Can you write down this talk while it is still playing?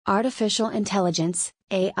Artificial intelligence,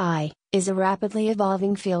 AI, is a rapidly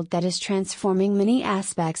evolving field that is transforming many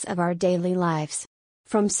aspects of our daily lives.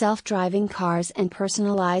 From self-driving cars and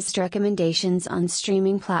personalized recommendations on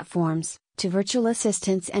streaming platforms, to virtual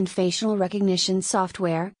assistants and facial recognition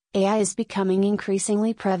software, AI is becoming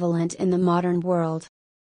increasingly prevalent in the modern world.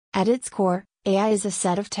 At its core, AI is a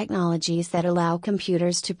set of technologies that allow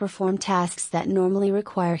computers to perform tasks that normally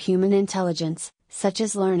require human intelligence, such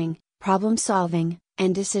as learning, problem solving,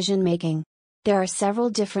 and decision making. There are several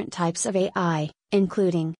different types of AI,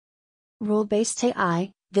 including rule-based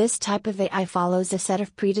AI. This type of AI follows a set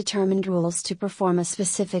of predetermined rules to perform a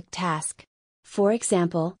specific task. For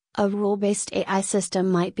example, a rule-based AI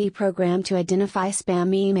system might be programmed to identify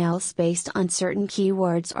spam emails based on certain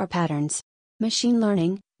keywords or patterns. Machine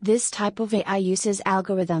learning. This type of AI uses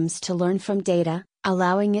algorithms to learn from data,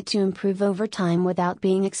 allowing it to improve over time without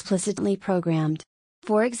being explicitly programmed.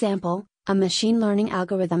 For example, a machine learning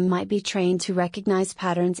algorithm might be trained to recognize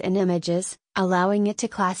patterns in images, allowing it to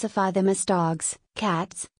classify them as dogs,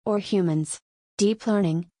 cats, or humans. Deep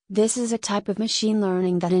learning. This is a type of machine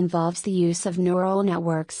learning that involves the use of neural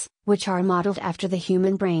networks, which are modeled after the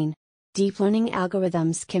human brain. Deep learning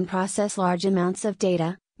algorithms can process large amounts of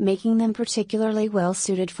data, making them particularly well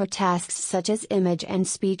suited for tasks such as image and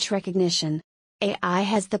speech recognition. AI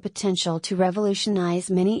has the potential to revolutionize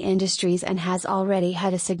many industries and has already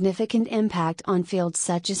had a significant impact on fields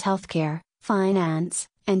such as healthcare, finance,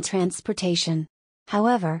 and transportation.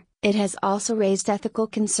 However, it has also raised ethical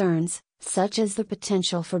concerns, such as the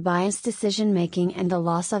potential for biased decision-making and the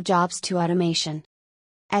loss of jobs to automation.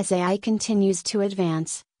 As AI continues to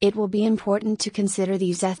advance, it will be important to consider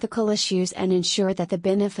these ethical issues and ensure that the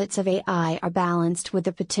benefits of AI are balanced with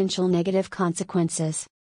the potential negative consequences.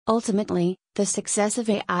 Ultimately, the success of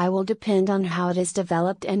AI will depend on how it is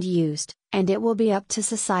developed and used, and it will be up to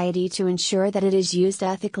society to ensure that it is used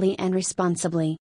ethically and responsibly.